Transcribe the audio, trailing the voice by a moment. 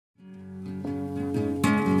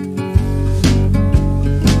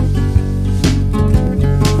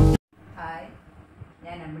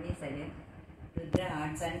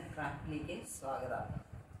Arts and ക്രാഫ്റ്റിലേക്ക് സ്വാഗതം.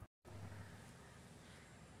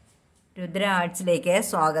 രുദ്ര ആർട്സിലേക്ക്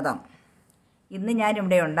സ്വാഗതം. ഇന്ന്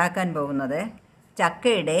ഞാനിവിടെ ഉണ്ടാക്കാൻ പോകുന്നത്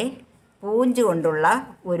ചക്കയുടെ പൂഞ്ച് കൊണ്ടുള്ള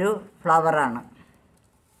ഒരു ഫ്ലവറാണ്.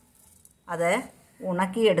 അത്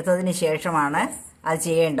ഉണക്കിയെടുത്തതിന് ശേഷമാണ് അത്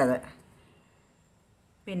ചെയ്യേണ്ടത്.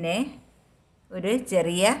 പിന്നെ ഒരു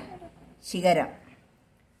ചെറിയ ശിഖരം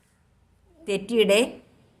തെറ്റിയുടെ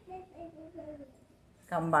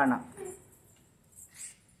കമ്പാണ്.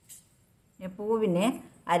 പൂവിനെ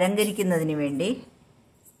അലങ്കരിക്കുന്നതിന് വേണ്ടി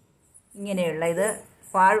ഇങ്ങനെയുള്ള ഇത്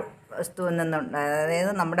പാഴ് വസ്തുവിൽ നിന്നുണ്ട്, അതായത്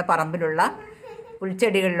നമ്മുടെ പറമ്പിലുള്ള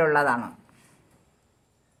പുൽച്ചെടികളിലുള്ളതാണ്.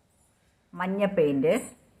 മഞ്ഞ പെയിൻറ്റ്,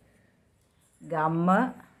 ഗമ്മ്,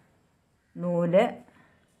 നൂല്,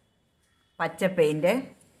 പച്ച പെയിൻറ്റ്.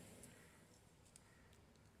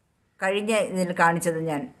 കഴിഞ്ഞ ഇതിൽ കാണിച്ചത്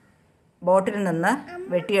ഞാൻ ബോട്ടിൽ നിന്ന്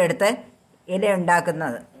വെട്ടിയെടുത്ത് ഇല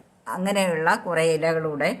ഉണ്ടാക്കുന്നത്, അങ്ങനെയുള്ള കുറേ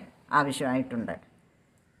ഇലകളൂടെ ആവശ്യമായിട്ടുണ്ട്.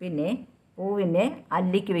 പിന്നെ പൂവിനെ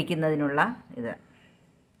അല്ലിക്ക് വയ്ക്കുന്നതിനുള്ള ഇത്.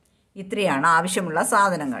 ഇത്രയാണ് ആവശ്യമുള്ള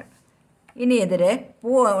സാധനങ്ങൾ. ഇനി ഇതിൽ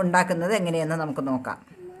പൂ ഉണ്ടാക്കുന്നത് എങ്ങനെയെന്ന് നമുക്ക് നോക്കാം.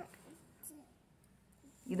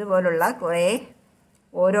 ഇതുപോലുള്ള കുറേ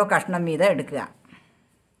ഓരോ കഷ്ണം വീതം എടുക്കുക.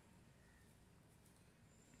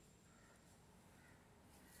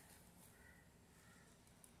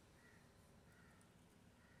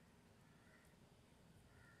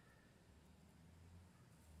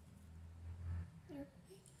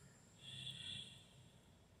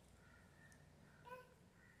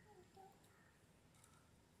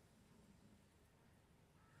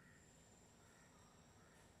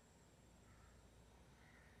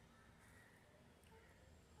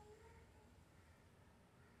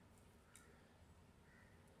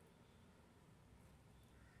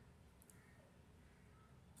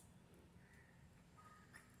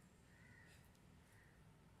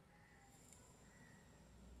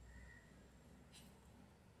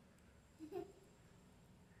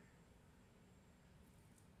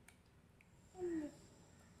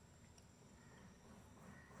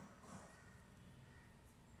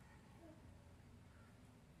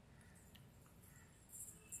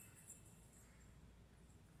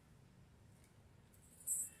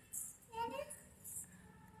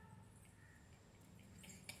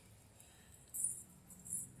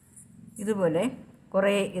 ഇതുപോലെ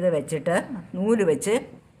കുറേ ഇത് വെച്ചിട്ട് നൂല് വെച്ച്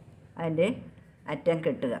അതിൻ്റെ അറ്റം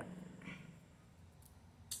കെട്ടുക.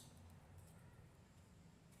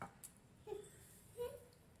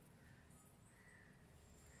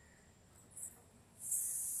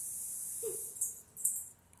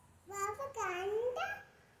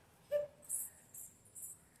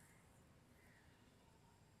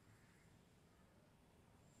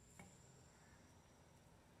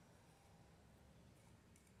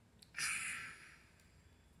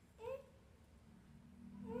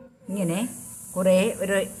 ഇങ്ങനെ കുറേ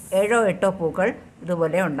ഒരു 7-8 പൂക്കൾ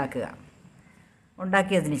ഇതുപോലെ ഉണ്ടാക്കുക.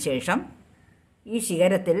 ഉണ്ടാക്കിയതിന് ശേഷം ഈ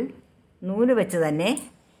ശിഖരത്തിൽ നൂല് വെച്ച് തന്നെ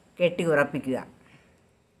കെട്ടി ഉറപ്പിക്കുക.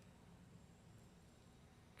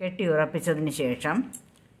 കെട്ടി ഉറപ്പിച്ചതിന് ശേഷം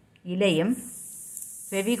ഇലയും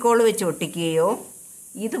ഫെവിക്കോൾ വെച്ച് ഒട്ടിക്കുകയോ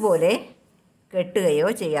ഇതുപോലെ കെട്ടുകയോ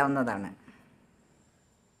ചെയ്യാവുന്നതാണ്.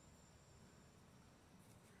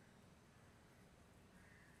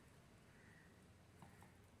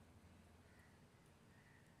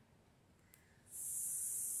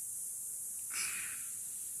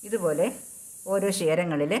 ഇതുപോലെ ഓരോ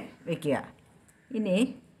ശിഖരങ്ങളിൽ വയ്ക്കുക. ഇനി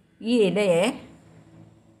ഈ ഇലയെ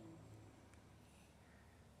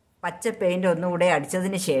പച്ച പെയിൻ്റ് ഒന്നുകൂടെ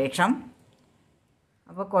അടിച്ചതിന് ശേഷം,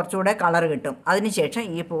 അപ്പോൾ കുറച്ചുകൂടെ കളർ കിട്ടും. അതിനുശേഷം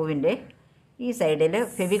ഈ പൂവിൻ്റെ ഈ സൈഡിൽ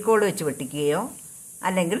ഫെവിക്കോൾ വെച്ച് വെട്ടിക്കുകയോ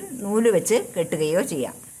അല്ലെങ്കിൽ നൂല് വെച്ച് കെട്ടുകയോ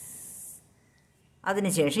ചെയ്യാം.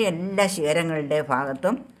 അതിനുശേഷം എല്ലാ ശിഖരങ്ങളുടെ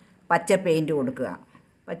ഭാഗത്തും പച്ച പെയിൻറ്റ് കൊടുക്കുക.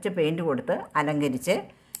 പച്ച പെയിൻറ്റ് കൊടുത്ത് അലങ്കരിച്ച്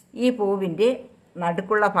ഈ പൂവിൻ്റെ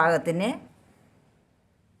നടുക്കുള്ള ഭാഗത്തിന്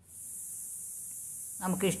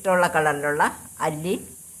നമുക്ക് ഇഷ്ടമുള്ള കളറിലുള്ള അല്ലി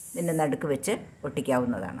ഇതിൻ്റെ നടുക്ക് വെച്ച്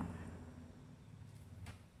ഒട്ടിക്കാവുന്നതാണ്.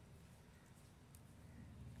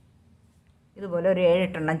 ഇതുപോലെ ഒരു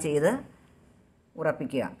 7-8 എണ്ണം ചെയ്ത്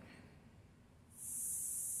ഉറപ്പിക്കുക.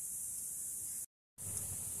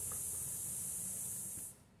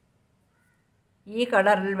 ഈ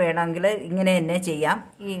കളറിൽ വേണമെങ്കിൽ ഇങ്ങനെ തന്നെ ചെയ്യാം.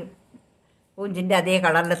 ഈ പൂഞ്ചിൻ്റെ അതേ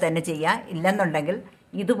കളറിൽ തന്നെ ചെയ്യാം. ഇല്ലെന്നുണ്ടെങ്കിൽ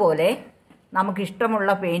ഇതുപോലെ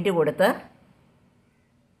നമുക്കിഷ്ടമുള്ള പെയിൻറ്റ് കൊടുത്ത്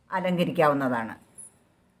അലങ്കരിക്കാവുന്നതാണ്.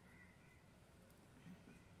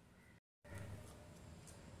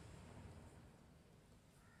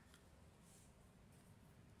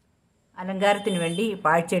 അലങ്കാരത്തിന് വേണ്ടി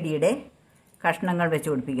പാഴ്ചെടിയുടെ കഷ്ണങ്ങൾ വെച്ച്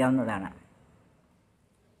പിടിപ്പിക്കാവുന്നതാണ്.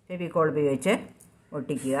 ഫെവിക്കോൾ ഉപയോഗിച്ച്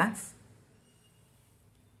ഒട്ടിക്കുക.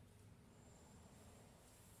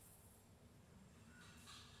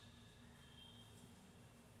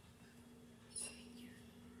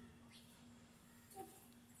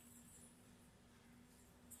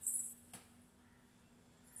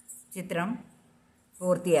 ചിത്രം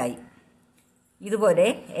പൂർത്തിയായി. ഇതുപോലെ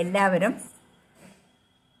എല്ലാവരും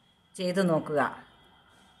ചെയ്തു നോക്കുക.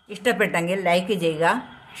 ഇഷ്ടപ്പെട്ടെങ്കിൽ ലൈക്ക് ചെയ്യുക,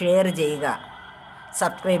 ഷെയർ ചെയ്യുക,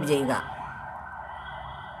 സബ്സ്ക്രൈബ് ചെയ്യുക.